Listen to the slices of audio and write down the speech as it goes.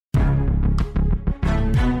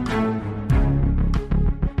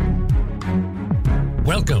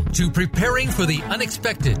to Preparing for the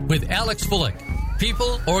Unexpected with Alex Fullick.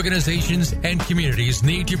 People, organizations, and communities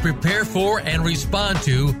need to prepare for and respond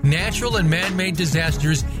to natural and man-made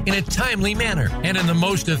disasters in a timely manner and in the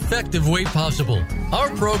most effective way possible.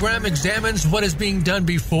 Our program examines what is being done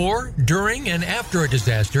before, during, and after a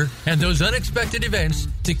disaster and those unexpected events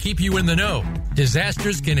to keep you in the know.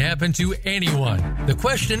 Disasters can happen to anyone. The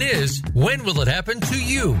question is, when will it happen to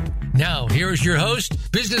you? Now, here is your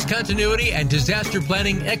host, business continuity and disaster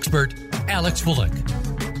planning expert, Alex Fullick.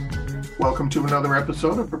 Welcome to another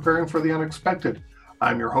episode of Preparing for the Unexpected.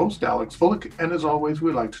 I'm your host, Alex Fullick, and as always,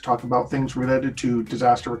 we like to talk about things related to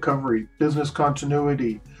disaster recovery, business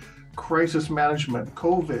continuity, crisis management,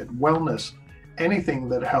 COVID, wellness, anything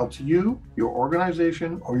that helps you, your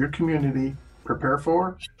organization, or your community prepare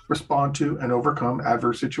for, respond to, and overcome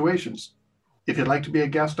adverse situations. If you'd like to be a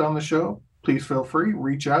guest on the show, please feel free,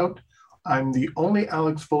 reach out. I'm the only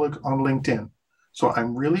Alex Fullick on LinkedIn. So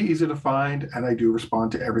I'm really easy to find, and I do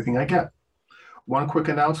respond to everything I get. One quick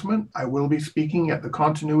announcement, I will be speaking at the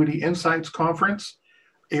Continuity Insights Conference,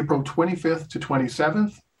 April 25th to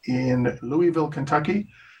 27th in Louisville, Kentucky.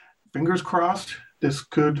 Fingers crossed, this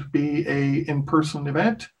could be an in-person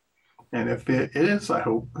event. And if it is, I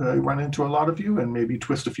hope I run into a lot of you and maybe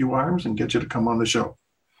twist a few arms and get you to come on the show.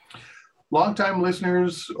 Longtime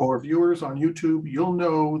listeners or viewers on YouTube, you'll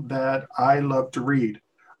know that I love to read.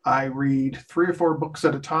 I read 3 or 4 books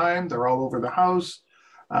at a time. They're all over the house.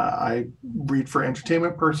 I read for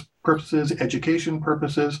entertainment purposes, education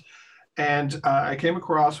purposes. And I came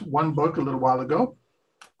across one book a little while ago.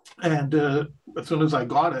 And as soon as I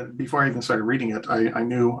got it, before I even started reading it, I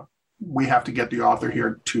knew we have to get the author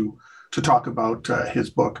here to talk about his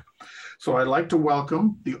book. So I'd like to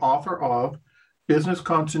welcome the author of Business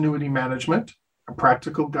Continuity Management, a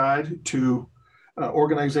practical guide to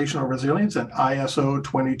organizational resilience and ISO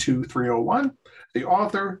 22301. The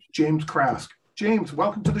author, James Krask. James,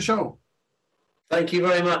 welcome to the show. Thank you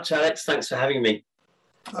very much, Alex. Thanks for having me.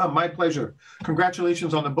 My pleasure.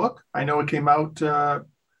 Congratulations on the book. I know it came out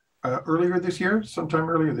earlier this year, sometime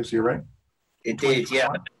earlier this year, right? It did, yeah.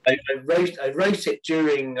 I wrote it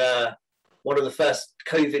during one of the first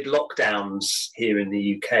COVID lockdowns here in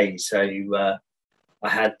the UK. So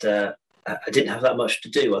I didn't have that much to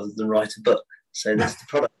do other than write a book. So that's the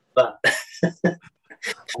product of that.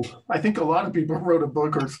 I think a lot of people wrote a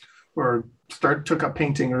book or took up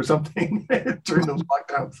painting or something during those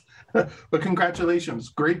lockdowns. But congratulations,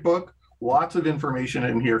 great book, lots of information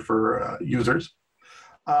in here for users.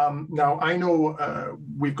 Now, I know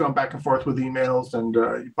we've gone back and forth with emails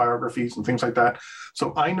and biographies and things like that.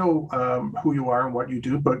 So I know who you are and what you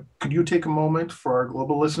do, but could you take a moment for our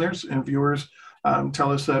global listeners and viewers,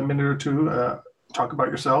 tell us a minute or two, talk about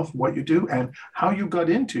yourself, what you do, and how you got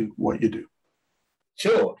into what you do?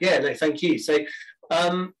 Sure. Yeah. No. Thank you. So,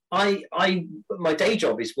 my day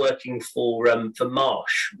job is working for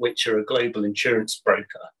Marsh, which are a global insurance broker,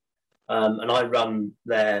 and I run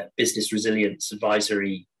their business resilience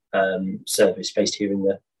advisory service based here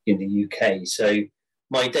in the UK. So,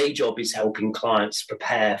 my day job is helping clients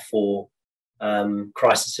prepare for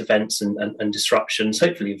crisis events and disruptions,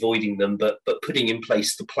 hopefully avoiding them, but putting in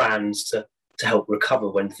place the plans to help recover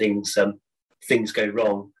when things go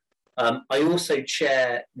wrong. I also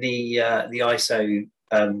chair the ISO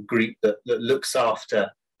group that looks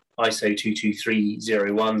after ISO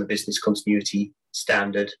 22301, the business continuity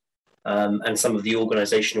standard, and some of the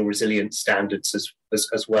organizational resilience standards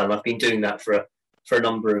as well. And I've been doing that for a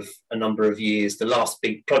number of years. The last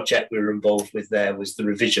big project we were involved with there was the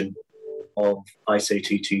revision of ISO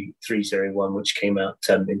 22301, which came out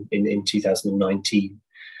in 2019.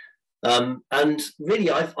 And really,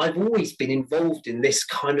 I've always been involved in this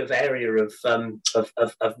kind of area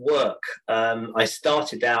of work. I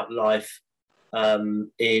started out life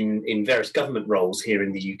in various government roles here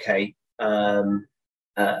in the UK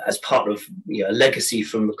as part of a legacy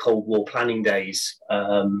from the Cold War planning days.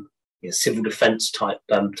 Civil defence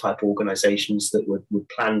type organisations that would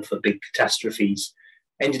plan for big catastrophes.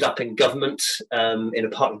 Ended up in government, in a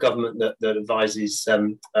part of government that advises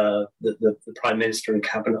the Prime Minister and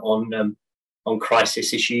Cabinet on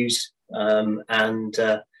crisis issues, and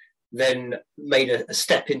then made a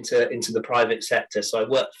step into the private sector. So I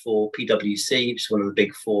worked for PwC, which is one of the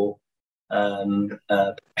big 4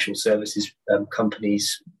 professional services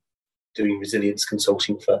companies doing resilience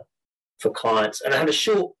consulting for clients. And I had a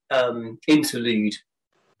short interlude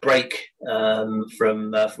break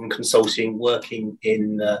from consulting, working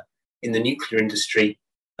in the nuclear industry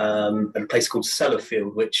at a place called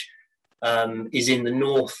Sellafield, which is in the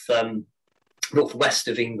northwest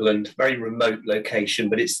of England, very remote location,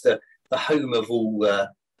 but it's the home of all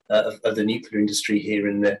of the nuclear industry here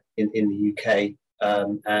in the UK,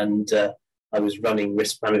 and I was running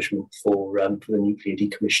risk management for the Nuclear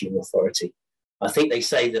Decommissioning Authority. I think they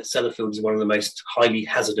say that Sellafield is one of the most highly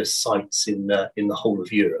hazardous sites in the whole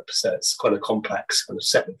of Europe. So it's quite a complex kind of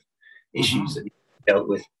set of issues that we dealt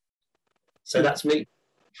with. So that's me.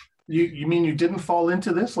 You mean you didn't fall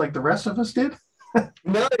into this like the rest of us did?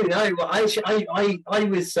 No. Well, I was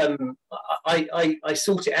I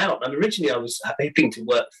sought it out. And originally I was hoping to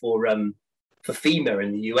work for FEMA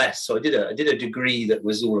in the US. So I did a degree that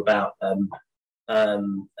was all about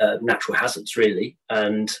natural hazards, really.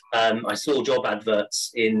 And I saw job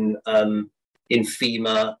adverts in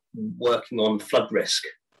FEMA working on flood risk.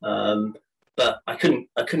 But I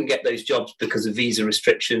couldn't get those jobs because of visa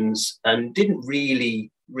restrictions, and didn't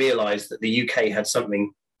really realise that the UK had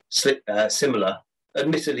something similar,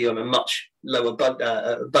 admittedly on a much lower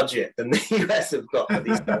budget than the US have got for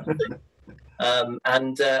these types of things.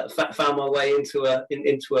 And found my way into a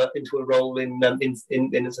role in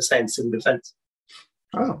as I say, in civil defence.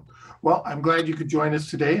 Oh, well, I'm glad you could join us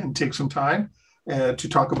today and take some time to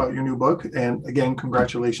talk about your new book. And again,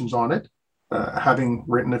 congratulations on it. Having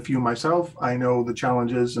written a few myself, I know the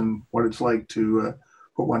challenges and what it's like to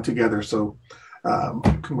put one together. So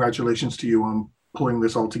congratulations to you on pulling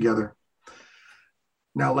this all together.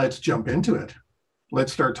 Now let's jump into it.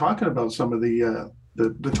 Let's start talking about some of the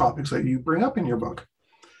topics that you bring up in your book.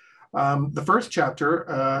 The first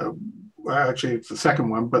chapter, actually it's the second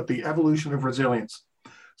one, but the evolution of resilience.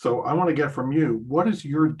 So I want to get from you, what is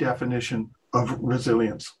your definition of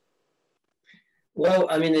resilience? Well,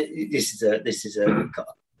 I mean, this is a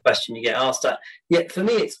question you get asked. Yeah, for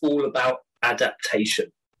me, it's all about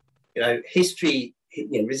adaptation. History,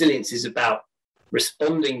 resilience is about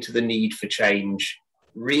responding to the need for change,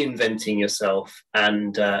 reinventing yourself,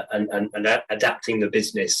 and adapting the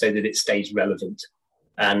business so that it stays relevant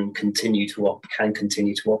and can continue to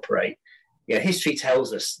operate. History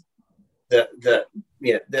tells us that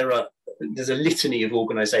there's a litany of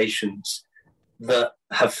organisations that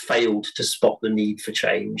have failed to spot the need for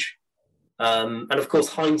change. And of course,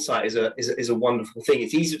 hindsight is a wonderful thing.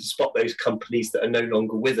 It's easy to spot those companies that are no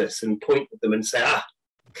longer with us and point at them and say,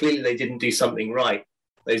 clearly they didn't do something right.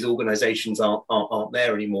 Those organisations aren't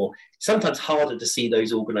there anymore. It's sometimes harder to see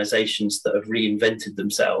those organisations that have reinvented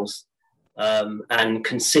themselves and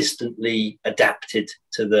consistently adapted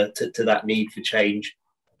to that need for change.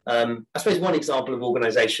 I suppose one example of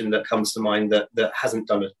organisation that comes to mind that hasn't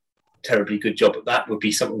done a terribly good job at that would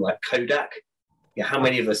be something like Kodak. How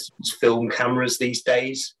many of us use film cameras these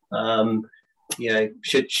days?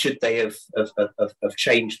 Should they have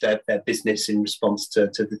changed their business in response to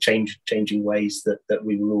the changing ways that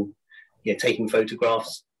we were all taking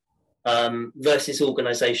photographs? Versus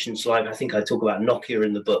organisations like, I think I talk about Nokia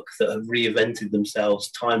in the book, that have reinvented themselves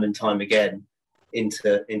time and time again into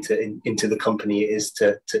the company it is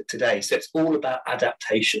today. So it's all about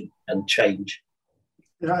adaptation and change.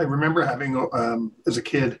 Yeah, I remember having, as a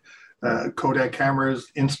kid, Kodak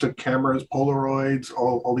cameras, Insta cameras, Polaroids,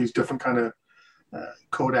 all these different kind of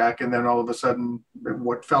Kodak, and then all of a sudden,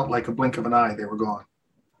 what felt like a blink of an eye, they were gone.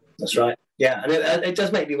 That's right. Yeah, and it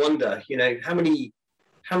does make me wonder, how many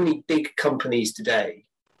big companies today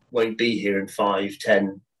won't be here in 5,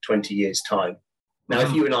 10, 20 years' time? Now,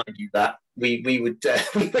 if you and I do that, we would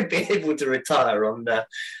be able to retire on the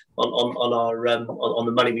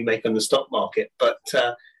money we make on the stock market. But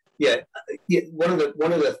one of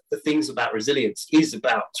the things about resilience is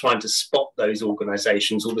about trying to spot those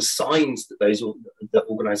organisations or the signs that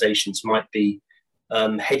organisations might be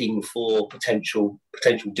heading for potential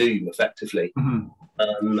doom, effectively,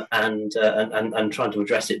 and trying to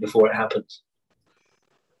address it before it happens.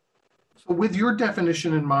 So, with your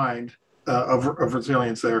definition in mind of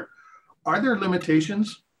resilience, are there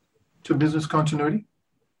limitations to business continuity?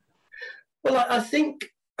 Well, I think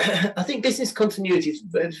business continuity,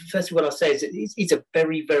 first of all, I'll say is it's a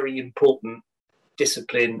very, very important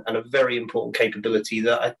discipline and a very important capability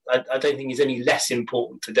that I don't think is any less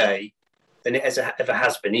important today than it ever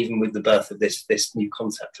has been, even with the birth of this new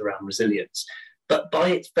concept around resilience. But by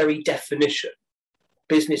its very definition,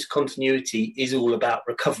 business continuity is all about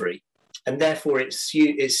recovery. And therefore, it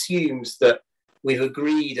assumes that we've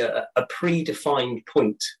agreed a predefined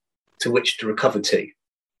point to which to recover to.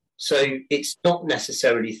 So it's not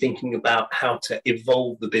necessarily thinking about how to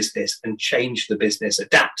evolve the business and change the business,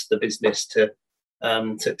 adapt the business to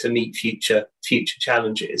meet future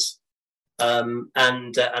challenges. And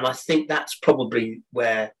I think that's probably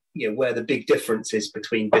where the big difference is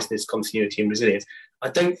between business continuity and resilience. I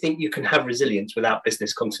don't think you can have resilience without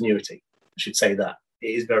business continuity. I should say that.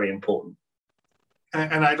 It is very important.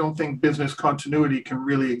 And I don't think business continuity can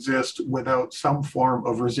really exist without some form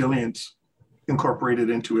of resilience incorporated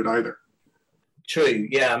into it either. True.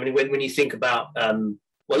 Yeah. I mean, when you think about, well,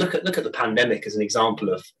 look at the pandemic as an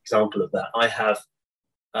example of that. I have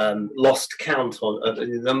lost count on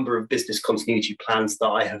the number of business continuity plans that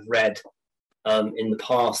I have read in the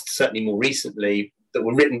past, certainly more recently, that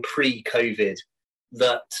were written pre-COVID,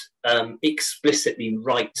 that explicitly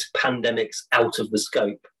write pandemics out of the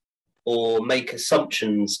scope or make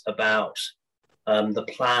assumptions about the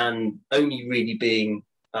plan only really being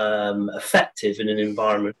effective in an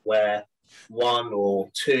environment where one or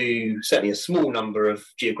two, certainly a small number of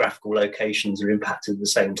geographical locations are impacted at the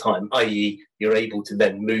same time, i.e. you're able to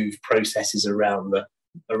then move processes around the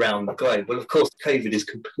globe. Well, of course, COVID has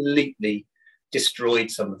completely destroyed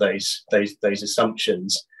some of those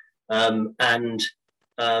assumptions.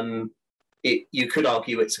 You could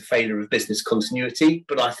argue it's a failure of business continuity,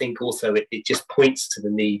 but I think also it just points to the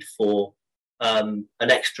need for an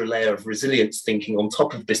extra layer of resilience thinking on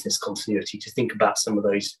top of business continuity to think about some of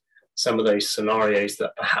those scenarios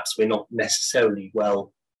that perhaps we're not necessarily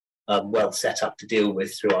well set up to deal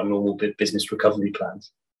with through our normal business recovery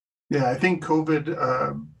plans. Yeah, I think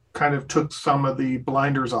COVID kind of took some of the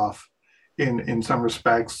blinders off in some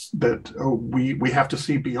respects, that we have to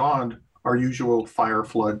see beyond our usual fire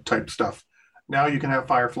flood type stuff. Now you can have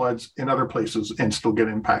fire floods in other places and still get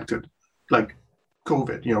impacted, like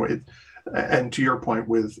COVID. And to your point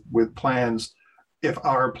with plans, if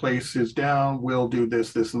our place is down, we'll do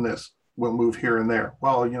this, and this. We'll move here and there.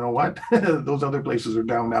 Well, you know what? Those other places are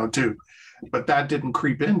down now too. But that didn't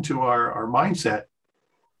creep into our mindset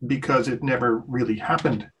because it never really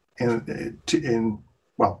happened in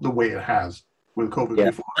the way it has with COVID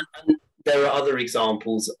before. And there are other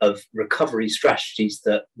examples of recovery strategies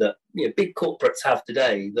that big corporates have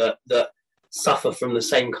today that suffer from the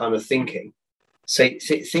same kind of thinking. So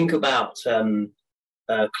think about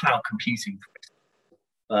cloud computing.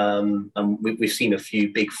 And we've seen a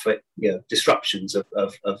few big disruptions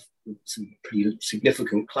of some pretty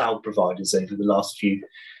significant cloud providers over the last few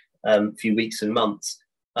weeks and months.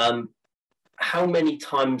 How many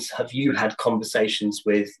times have you had conversations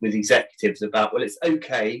with executives about, well, it's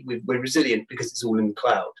okay, we're resilient because it's all in the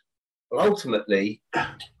cloud? Well, ultimately,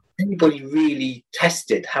 anybody really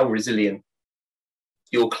tested how resilient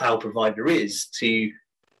your cloud provider is to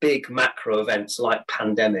big macro events like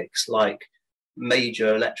pandemics, like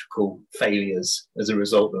major electrical failures as a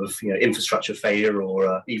result of infrastructure failure,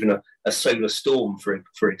 or even a solar storm, for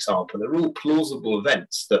example? They're all plausible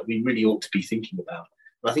events that we really ought to be thinking about.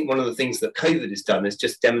 And I think one of the things that COVID has done is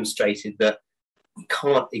just demonstrated that we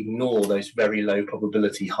can't ignore those very low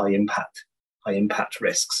probability, high impact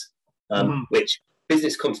risks, which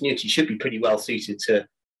business continuity should be pretty well suited to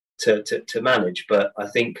manage. But I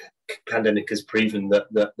think pandemic has proven that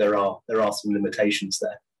there are some limitations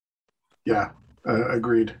there. Yeah,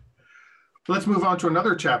 agreed. Let's move on to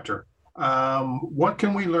another chapter. What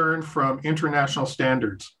can we learn from international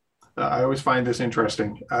standards? I always find this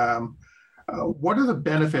interesting. What are the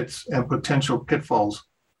benefits and potential pitfalls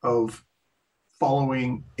of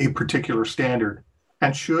following a particular standard?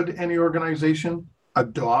 And should any organization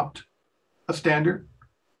adopt a standard?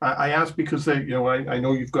 I ask because I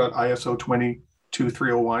know you've got ISO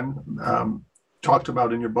 22301 talked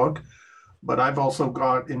about in your book, but I've also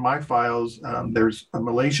got in my files, there's a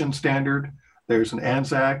Malaysian standard, there's an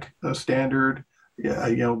ANZAC standard,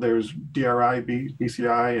 there's DRI,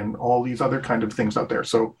 BCI, and all these other kind of things out there.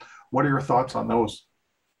 So what are your thoughts on those?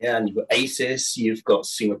 Yeah, and you've got ACES, you've got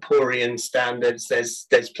Singaporean standards.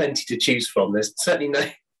 There's plenty to choose from. There's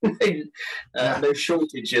certainly no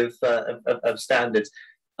shortage of standards.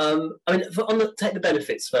 Take the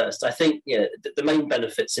benefits first. I think the main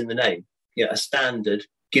benefits in the name. A standard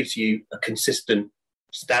gives you a consistent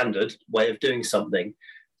standard way of doing something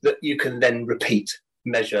that you can then repeat,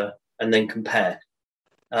 measure, and then compare.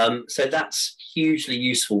 So that's hugely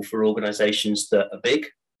useful for organizations that are big,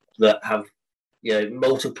 that have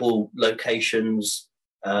multiple locations,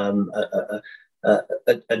 a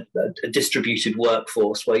distributed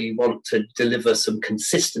workforce, where you want to deliver some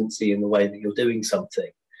consistency in the way that you're doing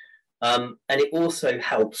something. And it also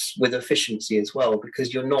helps with efficiency as well,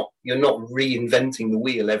 because you're not reinventing the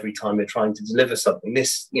wheel every time you're trying to deliver something.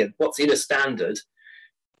 This, what's in a standard,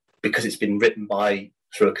 because it's been written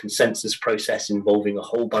through a consensus process involving a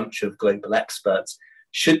whole bunch of global experts,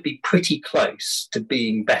 should be pretty close to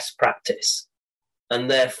being best practice.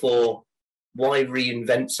 And therefore, why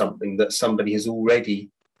reinvent something that somebody has already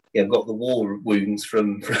got the war wounds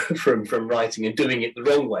from writing and doing it the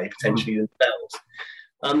wrong way, potentially themselves?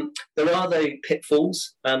 There are though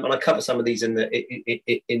pitfalls, and I cover some of these in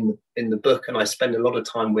the book, and I spend a lot of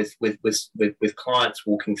time with clients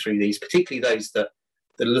walking through these, particularly those that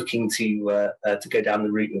are looking to go down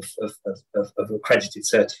the route of accredited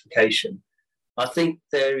certification. I think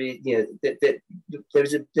there's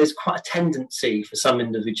quite a tendency for some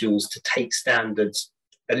individuals to take standards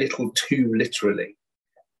a little too literally.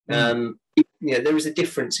 There is a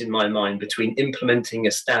difference in my mind between implementing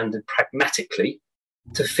a standard pragmatically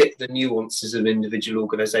to fit the nuances of individual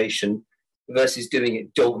organisation versus doing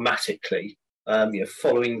it dogmatically,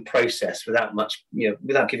 following the process without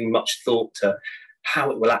giving much thought to how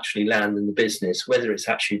it will actually land in the business, whether it's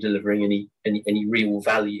actually delivering any real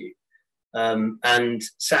value. And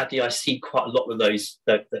sadly, I see quite a lot of those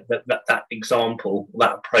that example,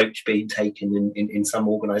 that approach being taken in some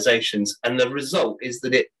organisations, and the result is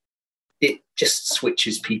that it just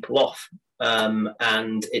switches people off,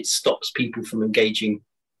 and it stops people from engaging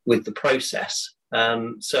with the process.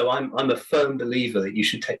 So I'm a firm believer that you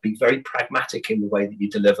should be very pragmatic in the way that you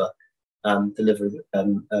deliver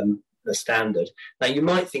the standard. Now, you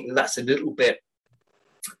might think that that's a little bit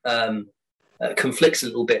conflicts a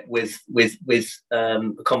little bit with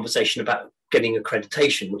a conversation about getting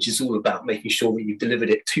accreditation, which is all about making sure that you've delivered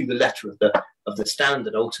it to the letter of the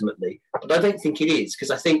standard ultimately. But I don't think it is,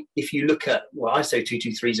 because I think if you look at ISO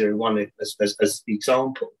 22301 as the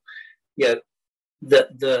example, the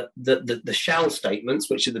shall statements,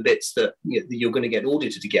 which are the bits that you're going to get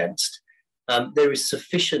audited against, there is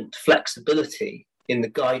sufficient flexibility in the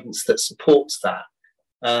guidance that supports that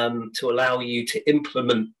to allow you to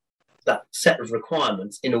implement that set of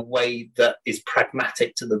requirements in a way that is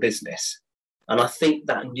pragmatic to the business. And I think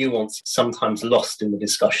that nuance is sometimes lost in the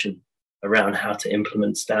discussion around how to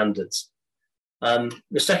implement standards. The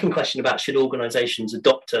second question about should organisations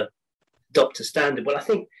adopt a standard? Well, I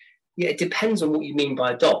think it depends on what you mean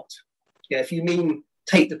by adopt. If you mean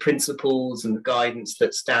take the principles and the guidance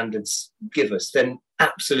that standards give us, then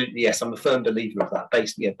absolutely yes, I'm a firm believer of that.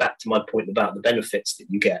 Basically, back to my point about the benefits that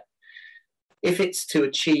you get. If it's to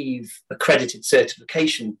achieve accredited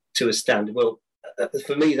certification to a standard, well,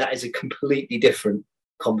 for me, that is a completely different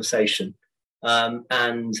conversation,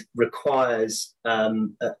 and requires a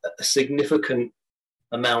significant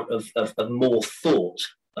amount of more thought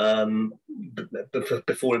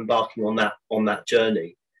before embarking on that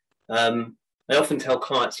journey. I often tell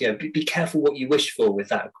clients, be careful what you wish for with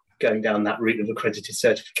that, going down that route of accredited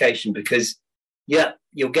certification, because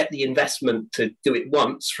you'll get the investment to do it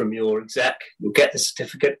once from your exec, you'll get the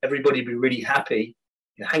certificate, everybody will be really happy,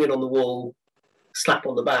 you hang it on the wall, slap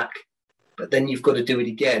on the back, but then you've got to do it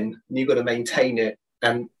again, and you've got to maintain it,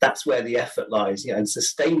 and that's where the effort lies, and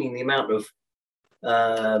sustaining the amount of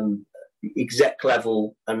exec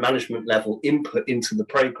level and management level input into the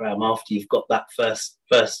program after you've got that first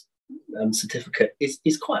certificate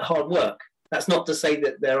is quite hard work. That's not to say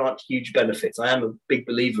that there aren't huge benefits. I am a big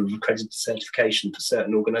believer of accredited certification for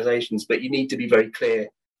certain organisations, but you need to be very clear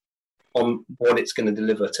on what it's going to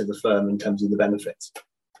deliver to the firm in terms of the benefits.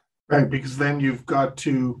 Right, because then you've got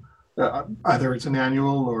to, either it's an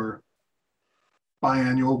annual or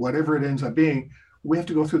biannual, whatever it ends up being, we have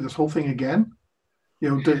to go through this whole thing again.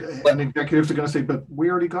 And executives are going to say, but we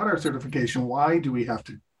already got our certification. Why do we have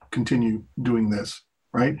to continue doing this?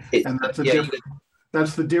 Right? And that's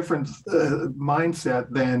that's the different mindset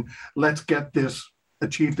than let's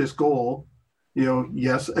achieve this goal.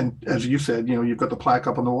 Yes. And as you said, you've got the plaque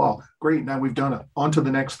up on the wall. Great. Now we've done it. On to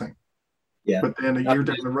the next thing. Yeah. But then a year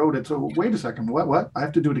down the road, it's, wait a second. What? I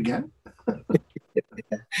have to do it again?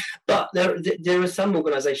 But there are some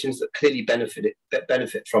organizations that clearly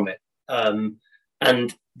benefit from it.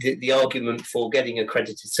 And the argument for getting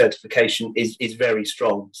accredited certification is very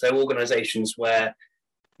strong. So organizations where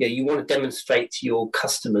you want to demonstrate to your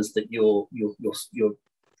customers that your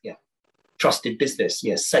trusted business,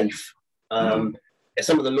 safe.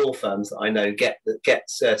 Some of the law firms that I know get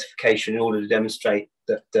certification in order to demonstrate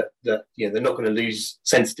that they're not going to lose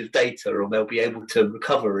sensitive data, or they'll be able to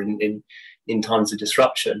recover in times of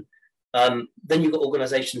disruption. Then you've got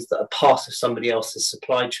organisations that are part of somebody else's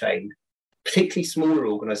supply chain, particularly smaller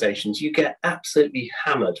organisations. You get absolutely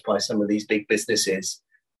hammered by some of these big businesses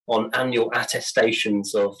on annual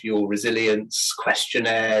attestations of your resilience,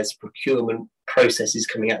 questionnaires, procurement processes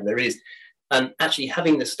coming out. There is. And actually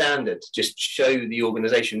having the standard to just show the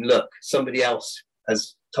organisation, look, somebody else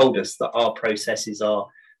has told us that our processes are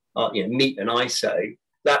meet an ISO.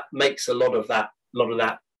 That makes a lot of that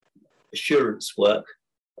assurance work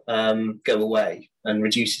go away and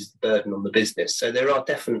reduces the burden on the business. So there are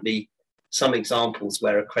definitely some examples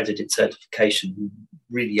where accredited certification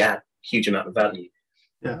really add a huge amount of value.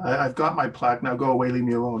 Yeah, I've got my plaque now. Go away, leave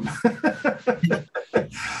me alone.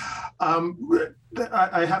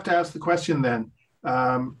 I have to ask the question then.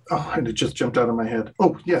 And it just jumped out of my head.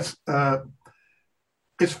 Oh, yes.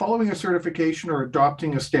 Is following a certification or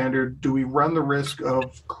adopting a standard, do we run the risk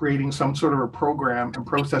of creating some sort of a program and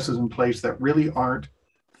processes in place that really aren't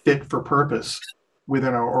fit for purpose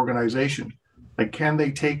within our organization? Like, can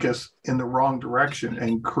they take us in the wrong direction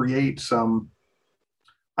and create some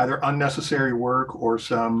either unnecessary work or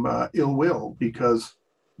some ill will? Because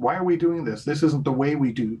why are we doing this? This isn't the way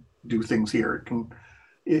we do things here.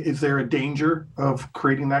 Is there a danger of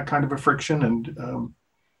creating that kind of a friction and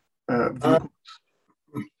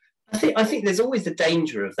I think there's always the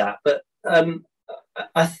danger of that, but I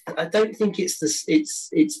don't think it's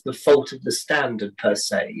the fault of the standard per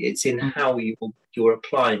se. It's in how you're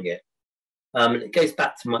applying it. And it goes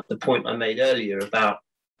back to the point I made earlier about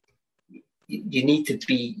you need to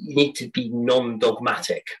be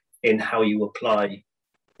non-dogmatic in how you apply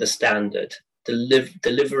the standard.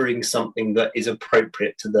 Delivering something that is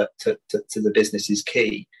appropriate to the business is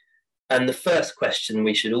key. And the first question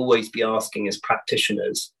we should always be asking as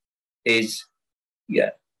practitioners is,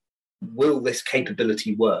 will this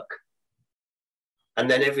capability work? And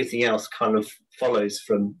then everything else kind of follows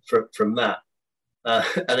from that.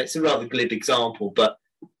 And it's a rather glib example, but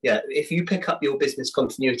if you pick up your business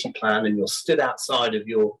continuity plan and you're stood outside of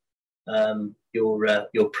your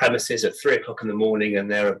premises at 3:00 in the morning and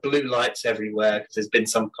there are blue lights everywhere because there's been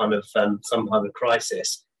some kind of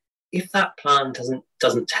crisis, if that plan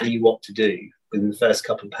doesn't tell you what to do within the first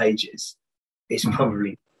couple of pages, it's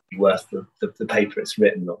probably worth the paper it's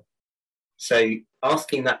written on. So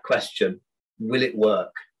asking that question, will it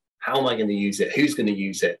work? How am I going to use it? Who's going to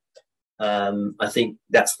use it? I think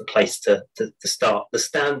that's the place to start. The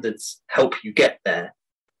standards help you get there,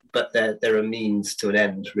 but they're a means to an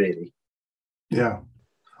end, really. Yeah.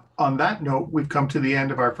 On that note, we've come to the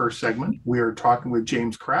end of our first segment. We are talking with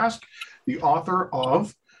James Krask, the author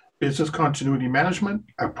of Business Continuity Management,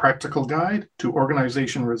 A Practical Guide to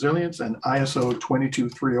Organization Resilience and ISO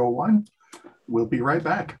 22301. We'll be right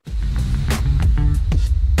back.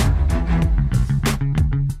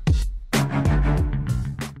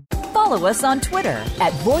 Follow us on Twitter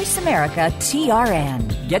at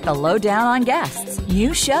VoiceAmericaTRN. Get the lowdown on guests,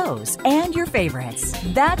 new shows, and your favorites.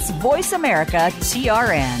 That's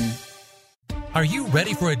VoiceAmericaTRN. Are you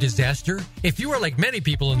ready for a disaster? If you are like many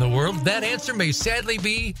people in the world, that answer may sadly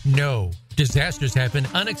be no. Disasters happen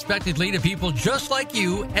unexpectedly to people just like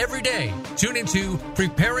you every day. Tune into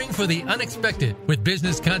Preparing for the Unexpected with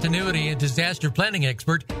business continuity and disaster planning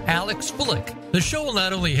expert Alex Fullick. The show will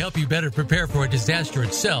not only help you better prepare for a disaster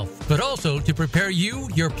itself, but also to prepare you,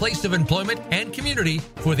 your place of employment, and community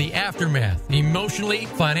for the aftermath, emotionally,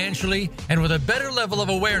 financially, and with a better level of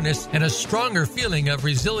awareness and a stronger feeling of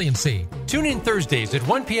resiliency. Tune in Thursdays at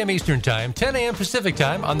 1 p.m. Eastern Time, 10 a.m. Pacific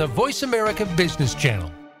Time on the Voice America Business Channel.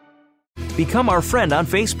 Become our friend on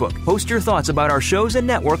Facebook. Post your thoughts about our shows and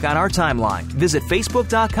network on our timeline. Visit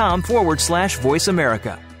Facebook.com/Voice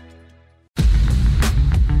America.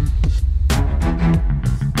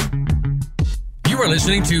 You are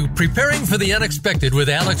listening to Preparing for the Unexpected with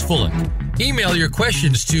Alex Fullick. Email your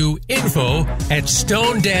questions to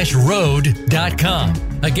info@stone-road.com.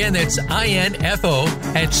 Again, that's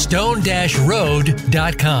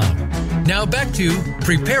info@stone-road.com. Now back to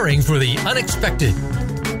Preparing for the Unexpected.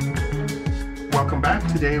 Welcome back.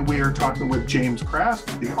 Today we are talking with James Krask,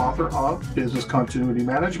 the author of Business Continuity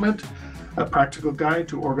Management, A Practical Guide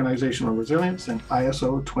to Organizational Resilience, and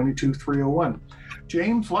ISO 22301.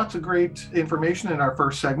 James, lots of great information in our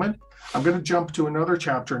first segment. I'm going to jump to another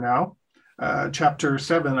chapter now. Chapter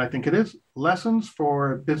 7, I think it is, Lessons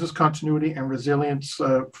for Business Continuity and Resilience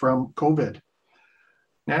from COVID.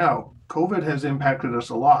 Now, COVID has impacted us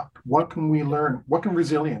a lot. What can we learn? What can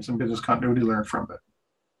resilience and business continuity learn from it?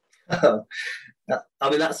 I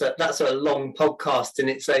mean, that's a long podcast in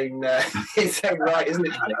its own right, isn't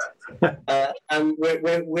it, Alex? And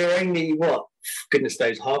we're only goodness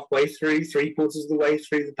knows, halfway through, 3/4 of the way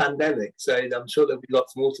through the pandemic. So I'm sure there'll be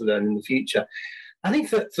lots more to learn in the future. I think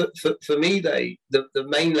for me, though, the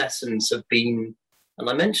main lessons have been, and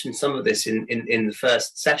I mentioned some of this in the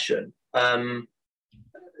first session.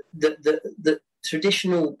 The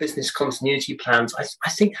traditional business continuity plans, I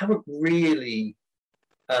think, haven't really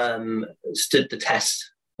stood the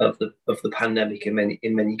test of the pandemic in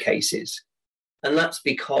many cases, and that's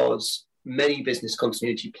because many business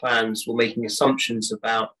continuity plans were making assumptions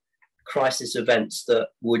about crisis events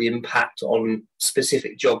that would impact on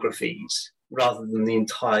specific geographies rather than the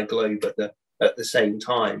entire globe at the same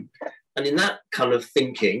time. And in that kind of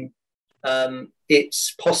thinking,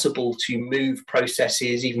 it's possible to move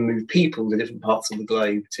processes, even move people to different parts of the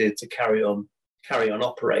globe to carry on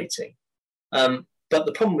operating. But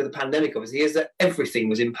the problem with the pandemic, obviously, is that everything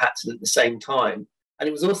was impacted at the same time, and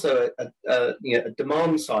it was also a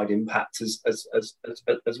demand side impact as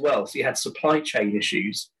well. So you had supply chain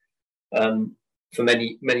issues for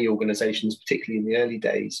many organisations, particularly in the early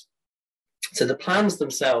days. So the plans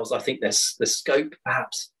themselves, I think the scope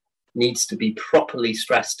perhaps needs to be properly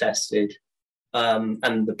stress tested,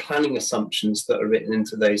 and the planning assumptions that are written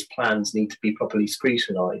into those plans need to be properly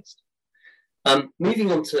scrutinised. Moving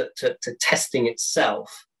on to testing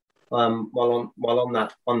itself, while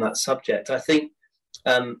on that subject, I think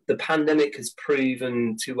the pandemic has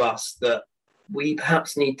proven to us that we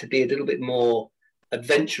perhaps need to be a little bit more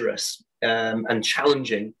adventurous and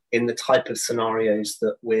challenging in the type of scenarios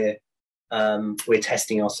that we're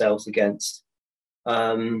testing ourselves against.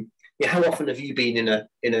 How often have you been in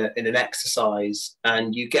an exercise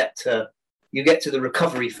and you get to the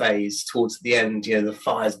recovery phase towards the end? The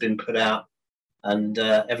fire's been put out and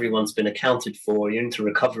everyone's been accounted for. You're into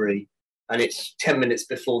recovery, and it's 10 minutes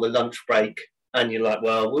before the lunch break, and you're like,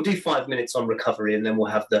 well, we'll do 5 minutes on recovery and then we'll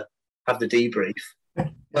have the debrief.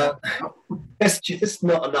 But there's just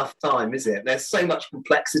not enough time, is it? There's so much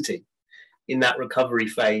complexity in that recovery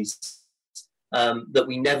phase that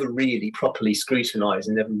we never really properly scrutinise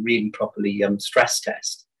and never really properly stress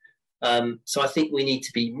test. So I think we need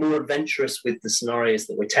to be more adventurous with the scenarios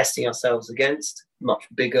that we're testing ourselves against, much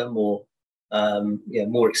bigger, more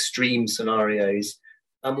extreme scenarios,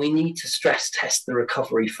 and we need to stress test the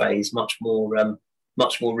recovery phase much more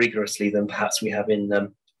rigorously than perhaps we have in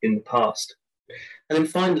the past. And then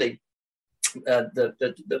finally,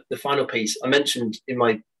 the final piece I mentioned in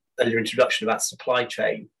my earlier introduction about supply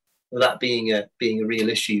chain, that being a real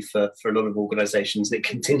issue for a lot of organisations. It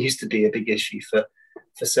continues to be a big issue for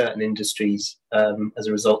certain industries as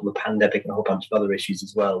a result of the pandemic and a whole bunch of other issues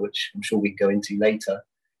as well, which I'm sure we can go into later.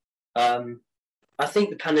 I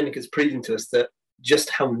think the pandemic has proven to us that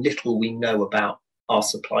just how little we know about our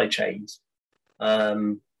supply chains.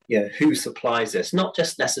 Who supplies us, not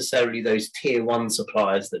just necessarily those tier one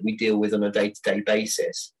suppliers that we deal with on a day-to-day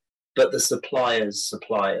basis, but the suppliers,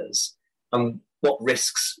 and what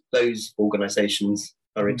risks those organisations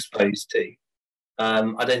are exposed to.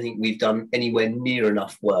 I don't think we've done anywhere near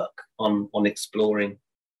enough work on exploring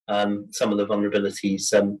some of the vulnerabilities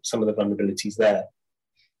there.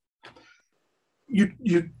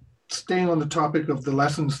 You staying on the topic of the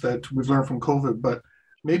lessons that we've learned from COVID, but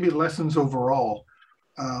maybe lessons overall.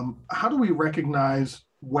 How do we recognize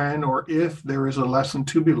when or if there is a lesson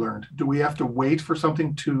to be learned? Do we have to wait for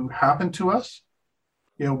something to happen to us?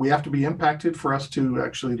 We have to be impacted for us to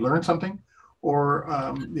actually learn something, or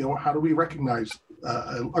how do we recognize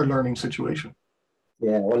our learning situation?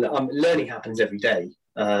 Yeah, well, learning happens every day,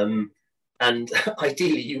 and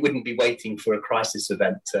ideally, you wouldn't be waiting for a crisis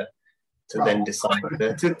event to then decide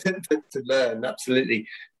to learn. Absolutely.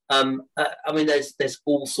 There's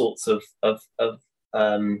all sorts of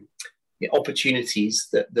opportunities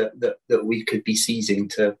that we could be seizing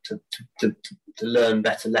to learn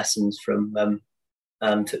better lessons from.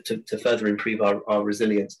 To further improve our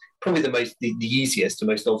resilience. Probably the easiest and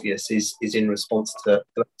most obvious is in response to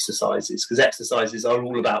exercises, because exercises are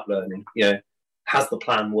all about learning. Has the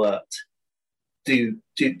plan worked? Do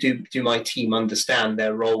my team understand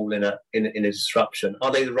their role in a disruption?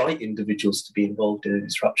 Are they the right individuals to be involved in a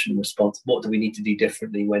disruption response? What do we need to do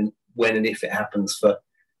differently when and if it happens for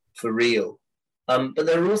real? But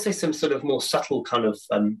there are also some sort of more subtle kind of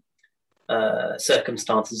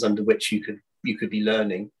circumstances under which you could be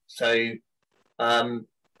learning. So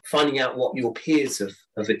finding out what your peers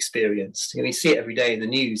have experienced. We see it every day in the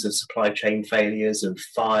news of supply chain failures, of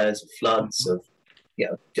fires, of floods, of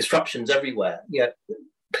disruptions everywhere.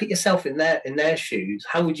 Put yourself in their shoes.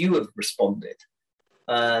 How would you have responded?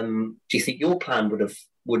 Do you think your plan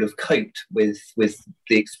would have coped with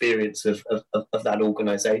the experience of that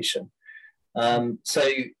organisation? So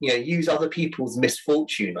use other people's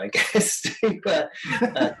misfortune, I guess, to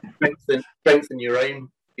strengthen your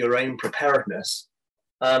own preparedness.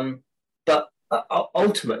 But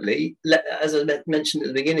ultimately, as I mentioned at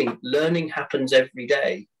the beginning, learning happens every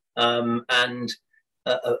day, and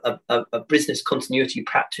a business continuity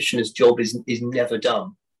practitioner's job is never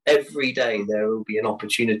done. Every day there will be an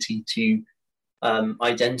opportunity to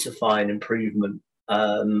identify an improvement,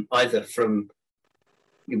 either from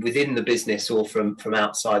within the business or from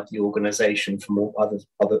outside the organisation, from what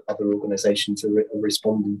other organisations are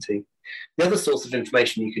responding to. The other source of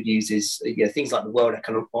information you could use is things like the World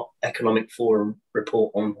Economic Forum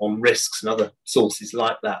report on risks and other sources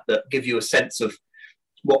like that give you a sense of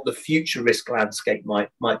what the future risk landscape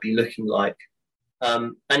might be looking like.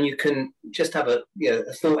 And you can just have a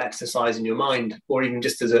thought exercise in your mind, or even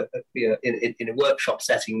just as in a workshop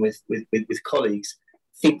setting with colleagues,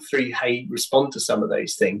 think through how you respond to some of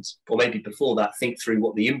those things, or maybe before that, think through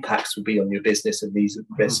what the impacts will be on your business of these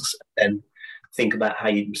risks, and think about how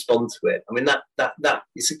you respond to it. I mean, that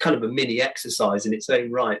is a kind of a mini exercise in its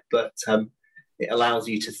own right, but it allows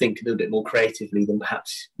you to think a little bit more creatively than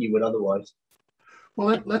perhaps you would otherwise.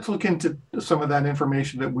 Well, let's look into some of that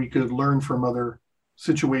information that we could learn from other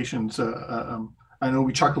situations. I know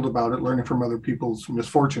we chuckled about it, learning from other people's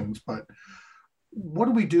misfortunes, but what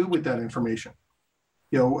do we do with that information?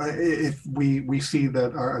 If we see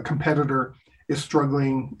that our competitor is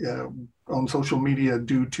struggling on social media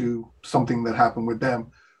due to something that happened with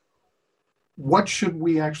them, what should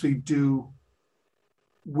we actually do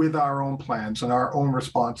with our own plans and our own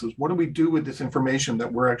responses? What do we do with this information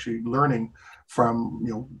that we're actually learning from,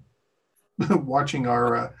 watching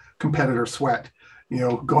our competitor sweat,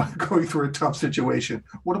 going through a tough situation?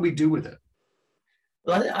 What do we do with it?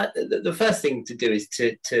 Well, the first thing to do is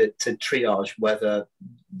to triage whether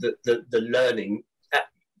the learning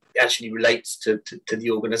actually relates to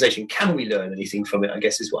the organisation. Can we learn anything from it, I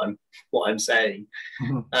guess is what I'm saying.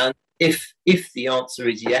 Mm-hmm. And if the answer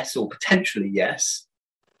is yes, or potentially yes,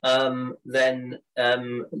 then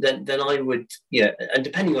I would, and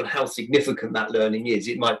depending on how significant that learning is,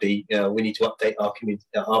 it might be we need to update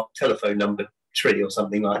our telephone number tree or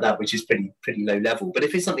something like that, which is pretty low level. But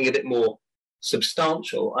if it's something a bit more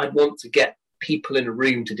substantial, I'd want to get people in a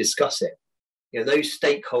room to discuss it. Those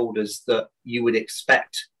stakeholders that you would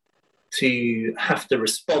expect to have to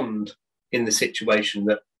respond in the situation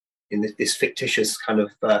that in this fictitious kind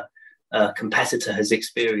of competitor has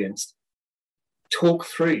experienced. Talk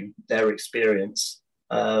through their experience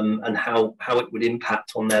and how it would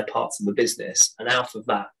impact on their parts of the business, and out of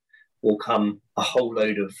that will come a whole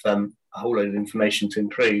load of information to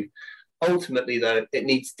improve. Ultimately, though, it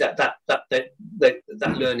needs that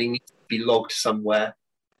learning needs to be logged somewhere,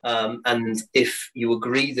 and if you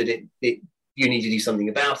agree that you need to do something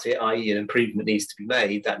about it, i.e., an improvement needs to be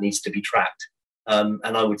made, that needs to be tracked, and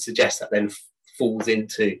I would suggest that then falls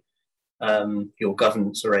into your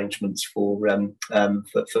governance arrangements for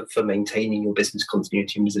maintaining your business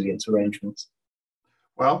continuity and resilience arrangements.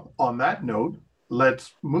 Well, on that note,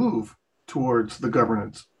 let's move towards the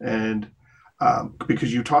governance, and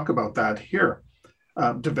because you talk about that here,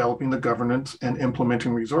 developing the governance and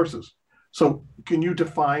implementing resources. So can you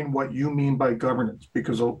define what you mean by governance?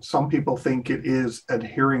 Because some people think it is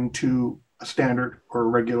adhering to a standard or a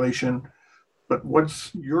regulation, but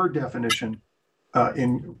what's your definition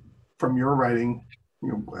from your writing,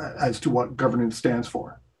 as to what governance stands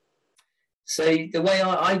for? So the way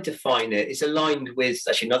I define it is aligned with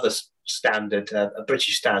actually another standard, a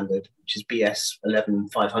British standard, which is BS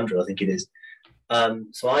 11500, I think it is.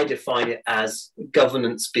 So I define it as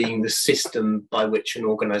governance being the system by which an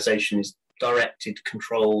organisation is directed,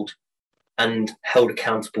 controlled, and held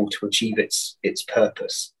accountable to achieve its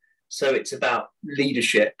purpose. So it's about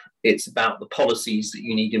leadership. It's about the policies that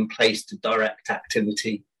you need in place to direct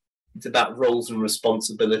activity. It's about roles and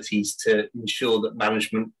responsibilities to ensure that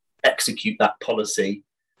management execute that policy.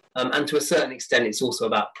 And to a certain extent, it's also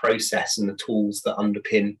about process and the tools that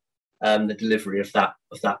underpin the delivery of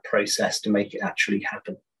that process to make it actually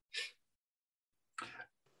happen.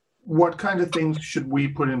 What kind of things should we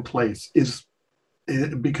put in place?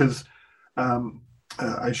 Because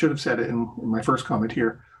I should have said it in my first comment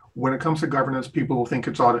here. When it comes to governance, people will think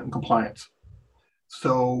it's audit and compliance.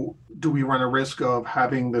 So do we run a risk of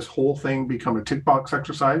having this whole thing become a tick box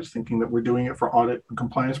exercise, thinking that we're doing it for audit and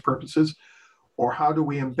compliance purposes? Or how do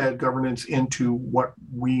we embed governance into what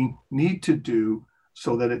we need to do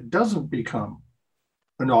so that it doesn't become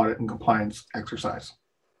an audit and compliance exercise?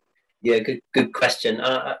 Yeah, good question.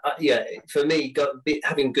 For me,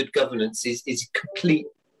 having good governance is complete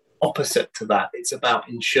opposite to that. It's about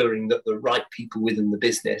ensuring that the right people within the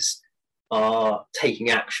business are taking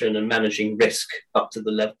action and managing risk up to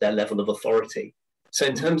their level of authority. So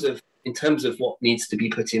in terms of what needs to be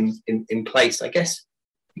put in place, I guess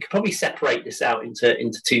you could probably separate this out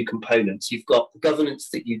into two components. You've got the governance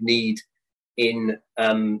that you need to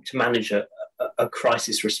manage a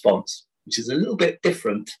crisis response, which is a little bit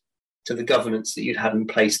different to the governance that you'd have in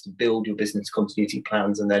place to build your business continuity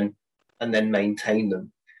plans and then maintain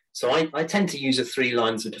them. So I tend to use a 3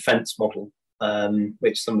 lines of defence model,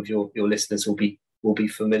 which some of your listeners will be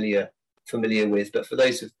familiar with. But for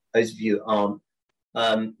those of you that aren't,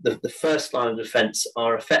 the first line of defence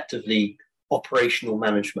are effectively operational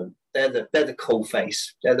management. They're the coal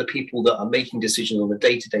face. They're the people that are making decisions on a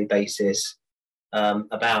day-to-day basis,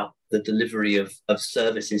 about the delivery of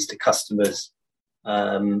services to customers,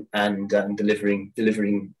 and delivering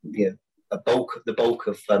the bulk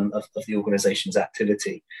of the organisation's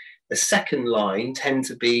activity. The second line tends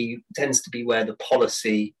to be where the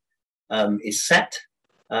policy is set,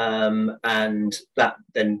 and that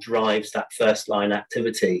then drives that first line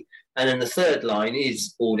activity. And then the third line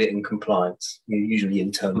is audit and compliance, usually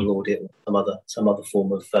internal audit or some other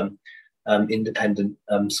form of independent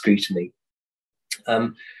scrutiny.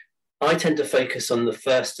 I tend to focus on the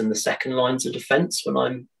first and the second lines of defence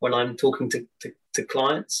when I'm talking to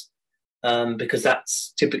clients, because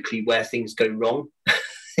that's typically where things go wrong,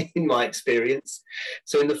 in my experience.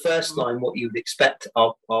 So in the first line, what you would expect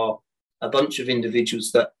are a bunch of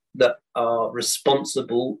individuals that are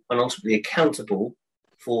responsible and ultimately accountable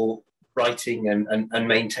for writing and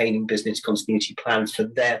maintaining business continuity plans for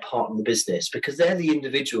their part of the business, because they're the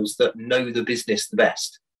individuals that know the business the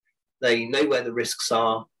best. They know where the risks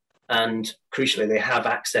are, and crucially, they have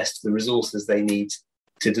access to the resources they need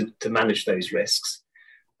to manage those risks.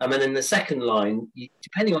 And then in the second line,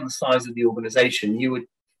 depending on the size of the organisation, you would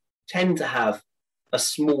tend to have a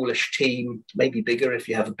smallish team, maybe bigger if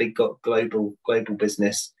you have a big global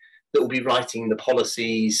business, that will be writing the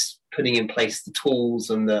policies, putting in place the tools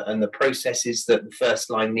and the processes that the first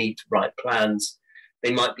line need to write plans.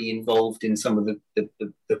 They might be involved in some of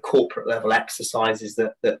the corporate level exercises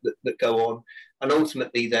that go on, and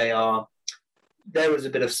ultimately there is a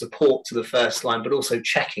bit of support to the first line, but also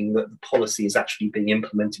checking that the policy is actually being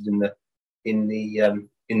implemented in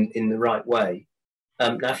the right way.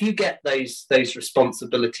 Now, if you get those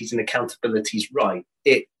responsibilities and accountabilities right,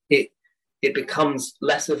 it becomes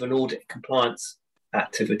less of an audit compliance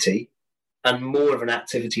activity and more of an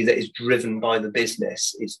activity that is driven by the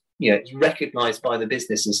business. It's recognised by the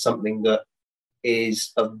business as something that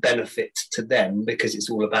is of benefit to them, because it's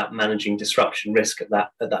all about managing disruption risk at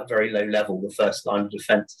that very low level, the first line of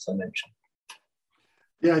defence, as I mentioned.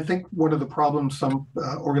 Yeah, I think one of the problems some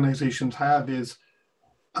organizations have is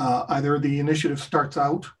either the initiative starts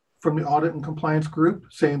out from the audit and compliance group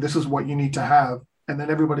saying this is what you need to have, and then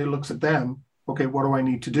everybody looks at them, okay, what do I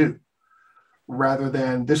need to do? Rather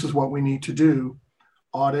than this is what we need to do,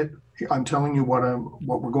 audit, I'm telling you what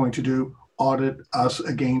we're going to do, audit us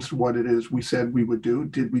against what it is we said we would do.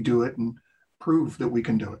 Did we do it? And prove that we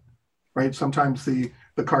can do it, right? Sometimes the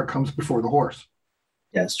cart comes before the horse.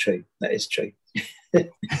 Yeah, it's true. That is true.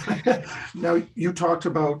 Now, you talked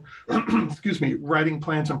about, writing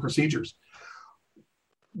plans and procedures.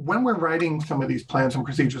 When we're writing some of these plans and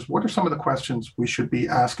procedures, what are some of the questions we should be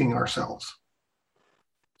asking ourselves?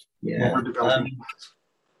 Yeah, when we're developing plans?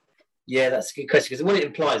 Yeah, that's a good question, because what it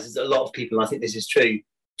implies is that a lot of people, and I think this is true,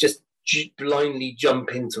 just blindly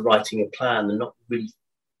jump into writing a plan and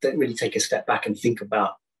don't really take a step back and think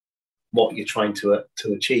about what you're trying to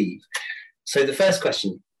achieve. So the first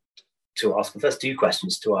question to ask, the first two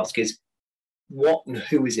questions to ask is, what and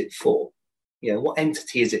who is it for? What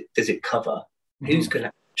entity does it cover? Mm-hmm. Who's going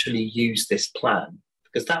to actually use this plan?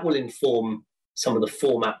 Because that will inform some of the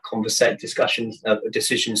format, discussions,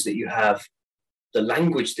 decisions that you have, the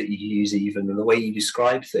language that you use even, and the way you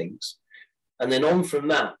describe things. And then on from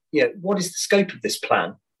that, what is the scope of this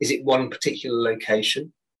plan? Is it one particular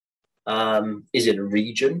location? Is it a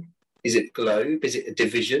region? Is it globe? Is it a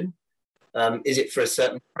division? Is it for a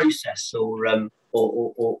certain process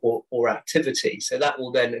or activity? So that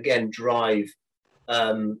will then again drive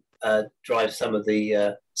some of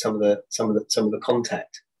the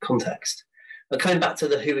context. But coming back to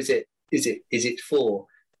the who is it for?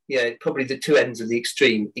 Probably the two ends of the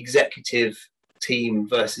extreme: executive team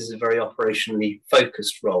versus a very operationally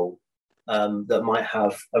focused role that might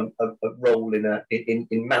have a role in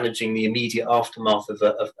managing the immediate aftermath of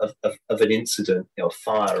an incident, a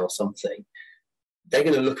fire or something. They're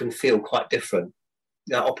going to look and feel quite different.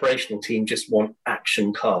 That operational team just want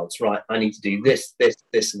action cards, right? I need to do this,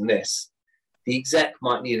 this, and this. The exec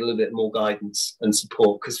might need a little bit more guidance and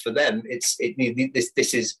support, because for them, this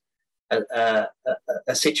is a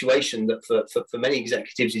situation that for many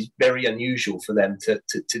executives is very unusual for them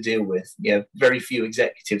to deal with. Very few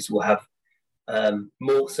executives will have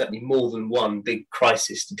certainly more than one big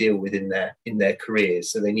crisis to deal with in their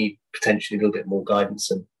careers. So they need potentially a little bit more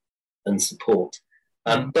guidance and support.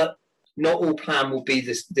 But not all plan will be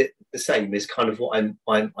the same. Is kind of what I'm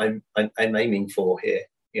aiming for here.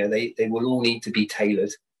 They will all need to be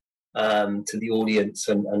tailored to the audience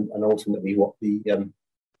and ultimately what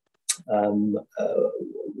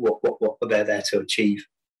they're there to achieve.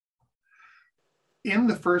 In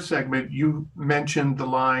the first segment, you mentioned the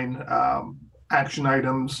line action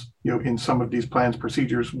items, in some of these plans,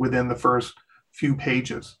 procedures within the first few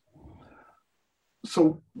pages.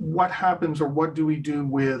 So what happens, or what do we do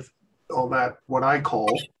with all that, what I call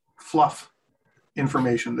fluff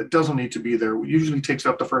information that doesn't need to be there? It usually takes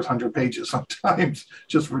up the first 100 pages, sometimes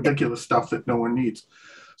just ridiculous stuff that no one needs.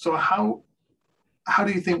 So how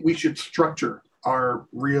do you think we should structure our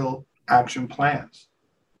real action plans?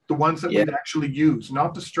 The ones that we'd actually use,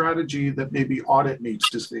 not the strategy that maybe audit needs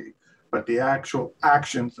to see, but the actual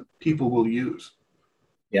actions that people will use.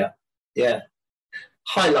 Yeah.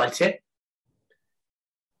 Highlight it,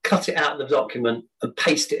 cut it out of the document and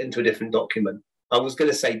paste it into a different document. I was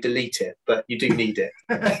going to say delete it, but you do need it.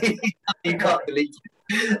 You can't delete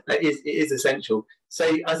it. It is essential.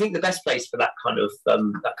 So I think the best place for that kind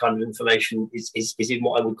of information is in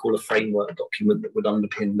what I would call a framework document that would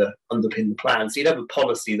underpin the plan. So you'd have a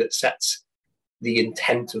policy that sets the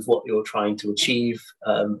intent of what you're trying to achieve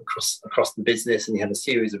across the business, and you have a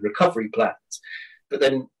series of recovery plans. But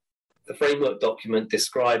then the framework document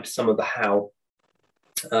describes some of the how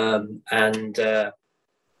and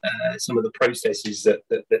some of the processes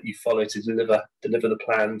that you follow to deliver the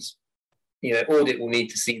plans. Audit will need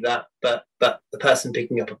to see that, but the person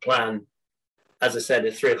picking up a plan, as I said,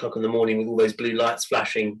 at 3 o'clock in the morning with all those blue lights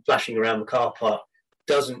flashing around the car park,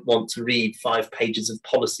 doesn't want to read 5 pages of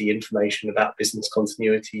policy information about business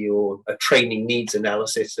continuity or a training needs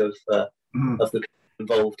analysis of the people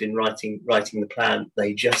involved in writing the plan.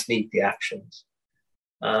 They just need the actions.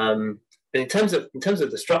 And in terms of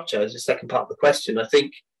the structure, as the second part of the question, I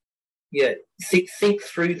think, think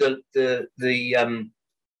through the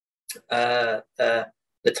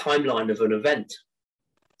timeline of an event.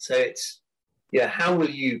 So it's how will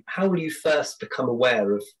you first become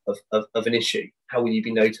aware of an issue? How will you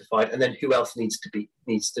be notified? And then who else needs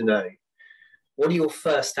to know? What are your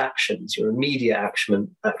first actions, your immediate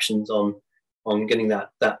actions on getting that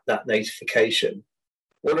notification?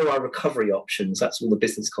 What are our recovery options? That's all the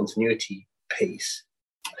business continuity piece.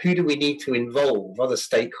 Who do we need to involve? Other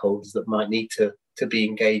stakeholders that might need to be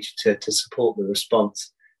engaged to support the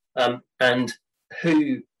response. And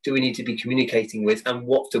who do we need to be communicating with, and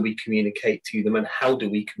what do we communicate to them, and how do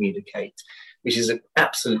we communicate, which is an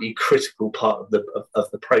absolutely critical part of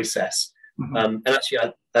the process. And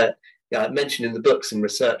actually, I mentioned in the books and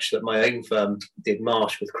research that my own firm did,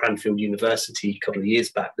 Marsh, with Cranfield University a couple of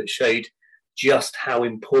years back, that showed just how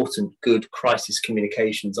important good crisis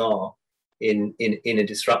communications are in a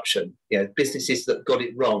disruption. Businesses that got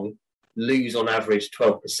it wrong lose on average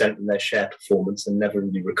 12% in their share performance and never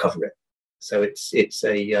really recover it. So it's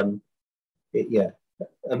a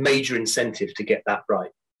major incentive to get that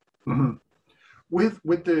right. Mm-hmm. With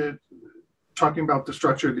the talking about the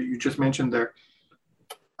structure that you just mentioned there,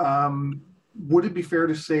 would it be fair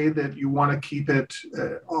to say that you want to keep it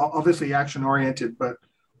obviously action oriented, but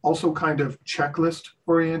also kind of checklist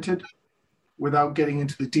oriented, without getting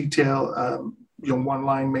into the detail? One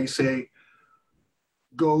line may say,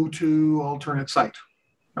 go to alternate site.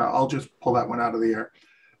 I'll just pull that one out of the air.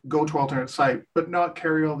 Go to alternate site, but not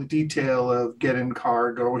carry all the detail of get in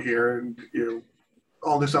car, go here, and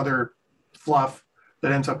all this other fluff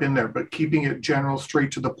that ends up in there, but keeping it general,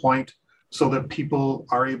 straight to the point, so that people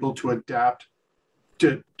are able to adapt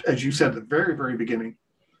to, as you said at the very, very beginning,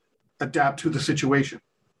 adapt to the situation.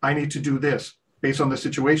 I need to do this. Based on the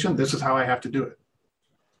situation, this is how I have to do it.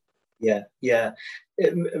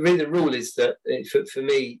 Really, the rule is that for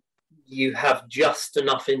me, you have just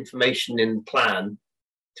enough information in the plan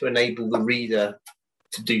to enable the reader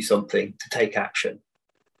to do something, to take action.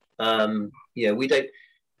 We don't.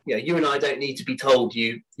 You and I don't need to be told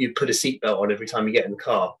you put a seatbelt on every time you get in the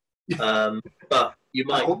car. But you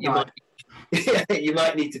might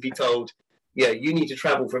need to be told, you need to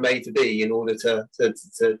travel from A to B in order to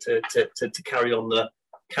carry on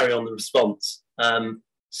the response.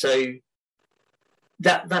 So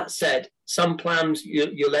that said, some plans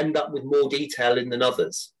you'll end up with more detail in than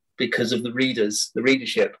others because of the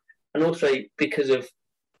readership, and also because of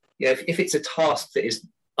if it's a task that is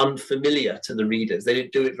unfamiliar to the readers, they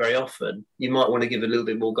don't do it very often, you might want to give a little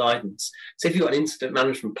bit more guidance. So if you've got an incident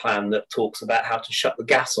management plan that talks about how to shut the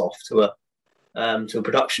gas off to a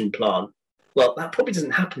production plant, well, that probably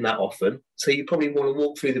doesn't happen that often, so you probably want to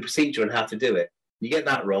walk through the procedure and how to do it. You get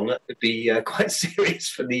that wrong, that could be quite serious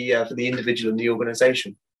for the individual and the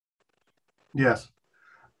organisation. Yes.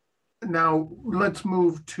 Now let's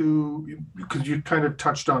move to, because you kind of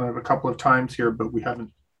touched on it a couple of times here, but we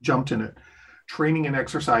haven't jumped in it. Training and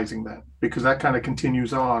exercising that, because that kind of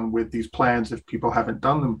continues on with these plans if people haven't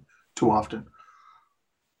done them too often.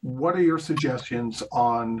 What are your suggestions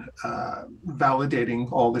on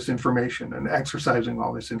validating all this information and exercising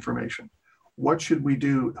all this information? What should we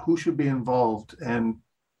do? Who should be involved, and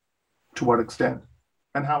to what extent,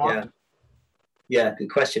 and how often? Yeah,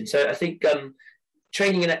 good question. So I think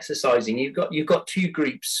training and exercising, you've got two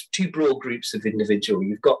broad groups of individual.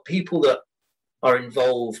 You've got people that are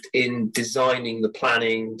involved in designing the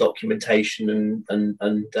planning, documentation, and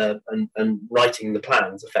writing the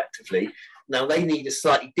plans effectively. Now, they need a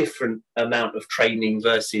slightly different amount of training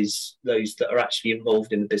versus those that are actually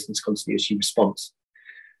involved in the business continuity response.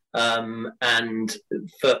 And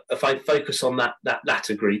if I focus on that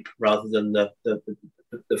latter group rather than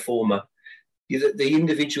the former, the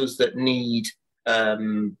individuals that need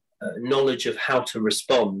knowledge of how to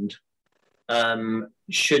respond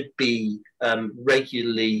should be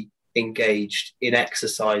regularly engaged in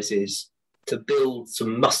exercises to build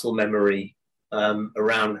some muscle memory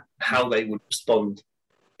around how they would respond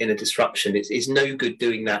in a disruption. It's no good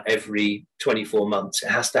doing that every 24 months. It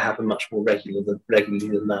has to happen much more regularly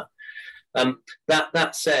than that.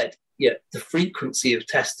 That said, the frequency of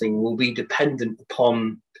testing will be dependent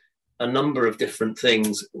upon a number of different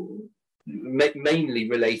things, mainly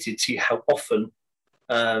related to how often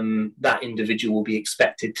that individual will be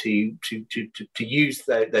expected to use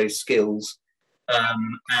those skills,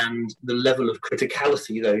 and the level of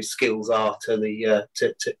criticality those skills are to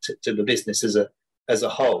the business as a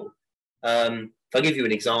whole. If I give you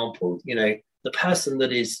an example, the person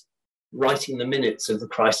that is writing the minutes of the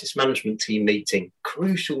crisis management team meeting,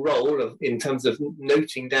 crucial role in terms of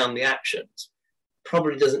noting down the actions,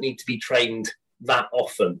 probably doesn't need to be trained that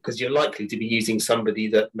often, because you're likely to be using somebody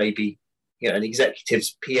that maybe, an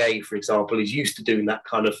executive's PA, for example, is used to doing that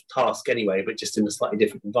kind of task anyway, but just in a slightly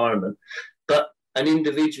different environment. But an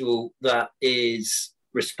individual that is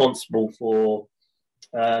responsible for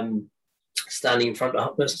standing in front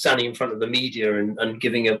of the media and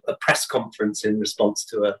giving a press conference in response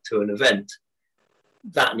to an event,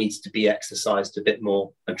 that needs to be exercised a bit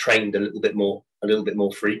more and trained a little bit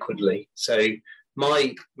more frequently. So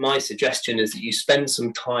my suggestion is that you spend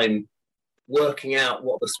some time working out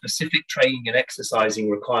what the specific training and exercising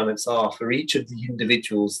requirements are for each of the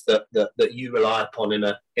individuals that you rely upon in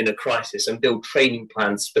a crisis, and build training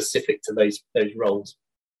plans specific to those roles.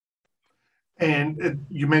 And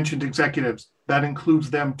you mentioned executives. That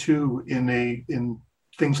includes them too in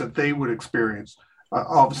things that they would experience.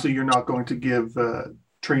 Obviously, you're not going to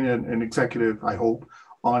train an executive, I hope,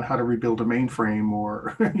 on how to rebuild a mainframe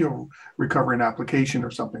or recover an application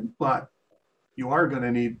or something, but you are going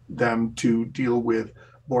to need them to deal with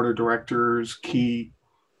board of directors, key,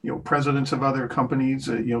 presidents of other companies,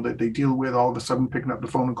 that they deal with, all of a sudden picking up the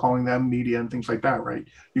phone and calling them, media and things like that, right?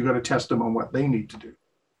 You got to test them on what they need to do.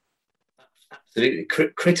 Absolutely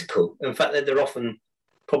critical. In fact, they're often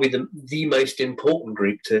probably the most important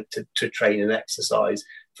group to train and exercise,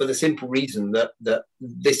 for the simple reason that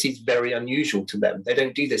this is very unusual to them. They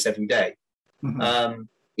don't do this every day. Mm-hmm.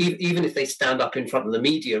 Even if they stand up in front of the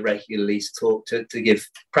media regularly to talk to give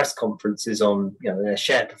press conferences on their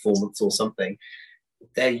share performance or something,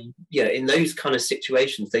 they in those kind of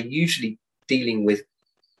situations they're usually dealing with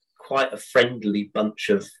quite a friendly bunch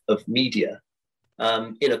of media.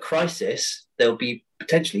 In a crisis, they'll be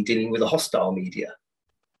potentially dealing with a hostile media.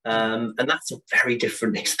 And that's a very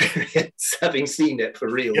different experience, having seen it for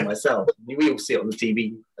real myself. We all see it on the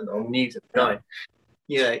TV and on the news at the time.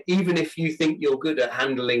 Even if you think you're good at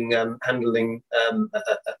handling a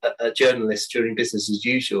journalist during business as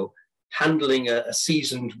usual, handling a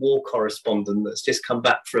seasoned war correspondent that's just come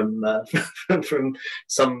back from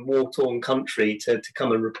some war-torn country to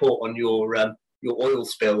come and report on your oil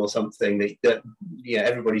spill or something that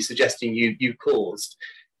everybody's suggesting you caused,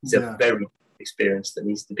 is a very experience that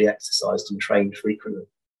needs to be exercised and trained frequently.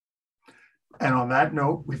 And on that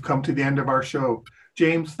note, we've come to the end of our show.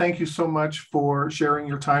 James, thank you so much for sharing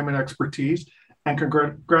your time and expertise, and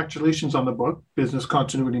congratulations on the book, Business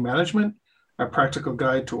Continuity Management, A Practical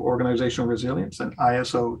Guide to Organizational Resilience and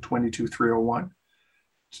ISO 22301.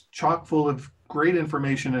 It's chock full of great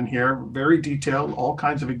information in here, very detailed, all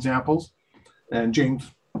kinds of examples. And James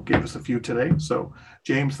gave us a few today. So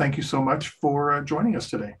James, thank you so much for joining us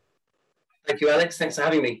today. Thank you, Alex. Thanks for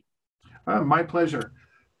having me. My pleasure.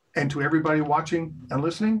 And to everybody watching and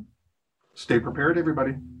listening, stay prepared,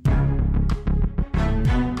 everybody.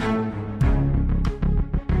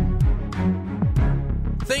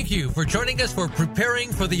 Thank you for joining us for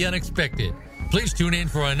Preparing for the Unexpected. Please tune in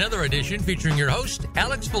for another edition featuring your host,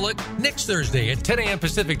 Alex Fullick, next Thursday at 10 a.m.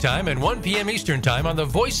 Pacific Time and 1 p.m. Eastern Time on the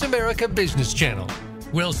Voice America Business Channel.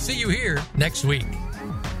 We'll see you here next week.